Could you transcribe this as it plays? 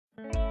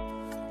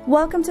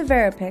Welcome to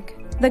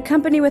VeriPic, the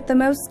company with the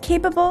most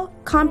capable,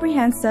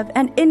 comprehensive,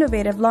 and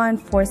innovative law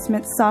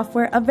enforcement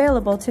software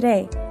available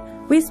today.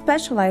 We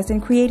specialize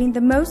in creating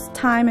the most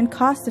time and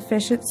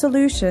cost-efficient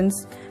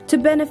solutions to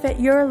benefit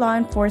your law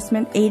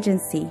enforcement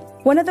agency.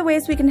 One of the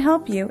ways we can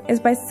help you is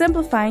by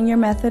simplifying your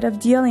method of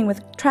dealing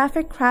with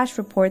traffic crash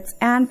reports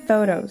and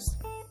photos.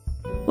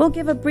 We'll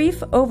give a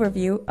brief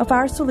overview of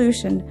our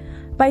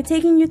solution by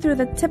taking you through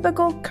the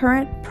typical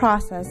current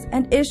process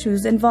and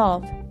issues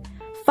involved,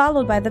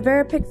 followed by the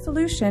VeriPic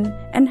solution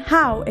and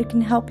how it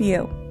can help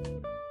you.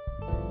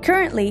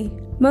 Currently,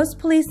 most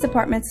police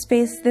departments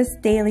face this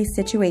daily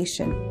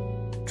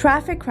situation.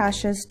 Traffic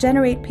crashes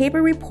generate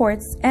paper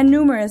reports and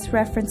numerous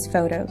reference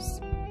photos.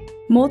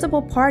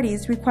 Multiple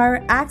parties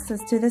require access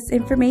to this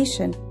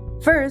information.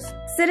 First,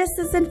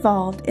 citizens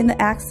involved in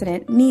the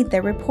accident need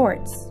their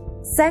reports.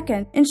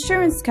 Second,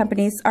 insurance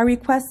companies are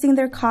requesting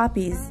their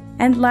copies.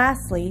 And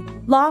lastly,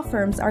 law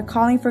firms are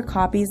calling for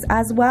copies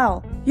as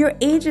well. Your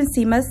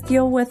agency must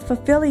deal with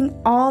fulfilling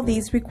all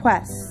these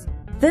requests.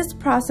 This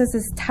process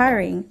is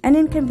tiring and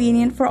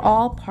inconvenient for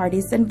all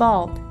parties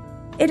involved.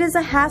 It is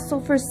a hassle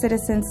for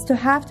citizens to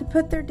have to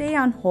put their day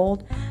on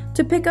hold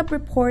to pick up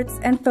reports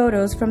and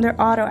photos from their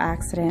auto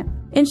accident.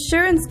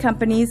 Insurance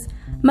companies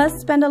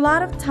must spend a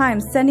lot of time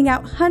sending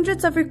out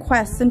hundreds of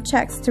requests and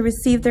checks to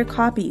receive their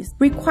copies,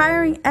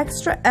 requiring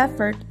extra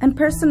effort and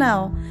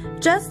personnel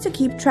just to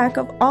keep track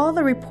of all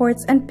the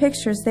reports and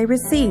pictures they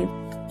receive.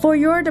 For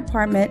your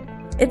department,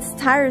 it's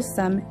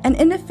tiresome and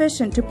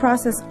inefficient to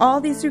process all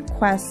these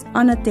requests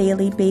on a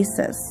daily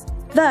basis.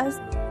 Thus,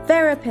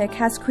 VeriPic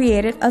has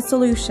created a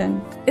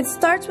solution. It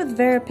starts with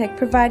VeriPic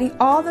providing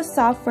all the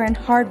software and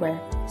hardware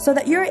so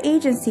that your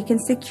agency can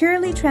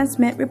securely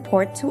transmit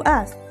report to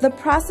us. The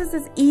process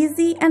is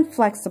easy and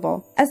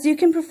flexible, as you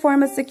can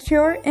perform a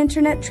secure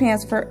internet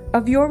transfer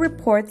of your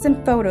reports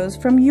and photos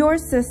from your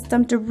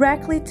system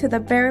directly to the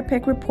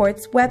VeriPic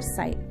Reports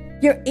website.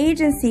 Your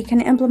agency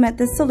can implement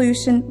this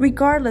solution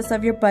regardless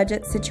of your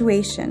budget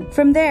situation.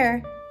 From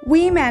there,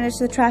 we manage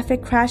the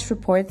traffic crash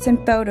reports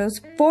and photos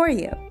for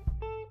you.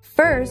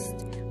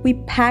 First, we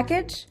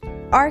package,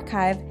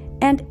 archive,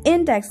 and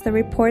index the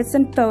reports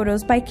and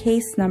photos by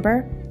case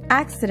number,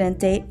 accident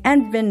date,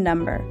 and VIN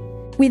number.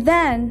 We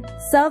then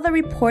sell the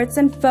reports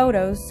and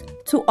photos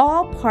to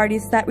all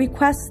parties that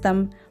request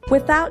them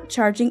without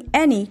charging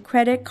any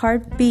credit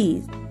card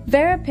fees.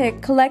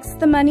 VeriPic collects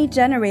the money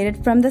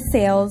generated from the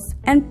sales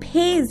and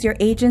pays your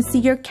agency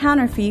your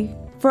counter fee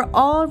for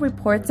all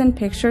reports and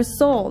pictures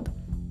sold.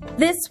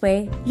 This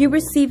way, you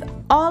receive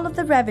all of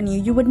the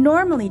revenue you would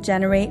normally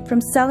generate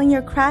from selling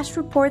your crash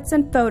reports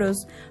and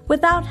photos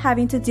without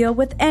having to deal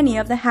with any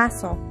of the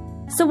hassle.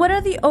 So what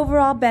are the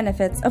overall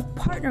benefits of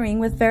partnering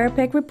with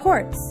VeriPic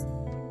Reports?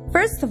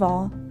 First of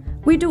all,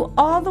 we do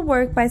all the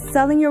work by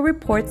selling your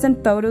reports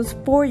and photos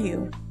for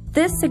you.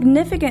 This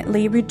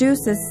significantly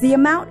reduces the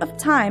amount of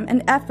time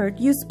and effort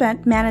you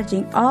spent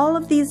managing all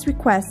of these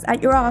requests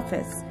at your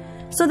office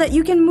so that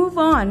you can move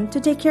on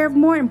to take care of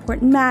more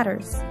important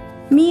matters.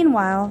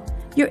 Meanwhile,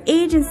 your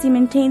agency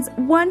maintains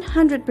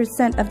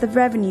 100% of the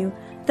revenue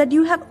that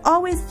you have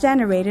always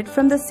generated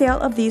from the sale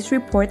of these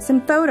reports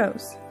and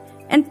photos.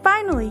 And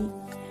finally,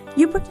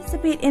 you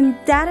participate in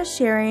data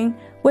sharing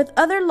with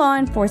other law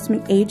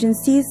enforcement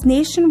agencies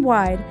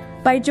nationwide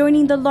by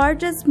joining the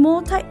largest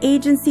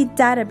multi-agency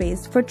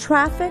database for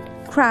traffic,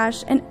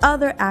 crash, and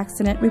other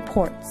accident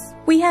reports.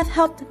 We have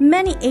helped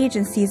many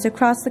agencies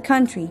across the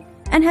country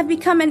and have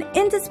become an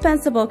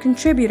indispensable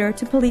contributor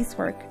to police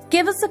work.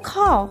 Give us a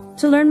call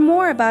to learn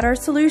more about our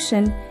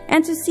solution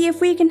and to see if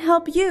we can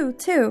help you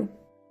too.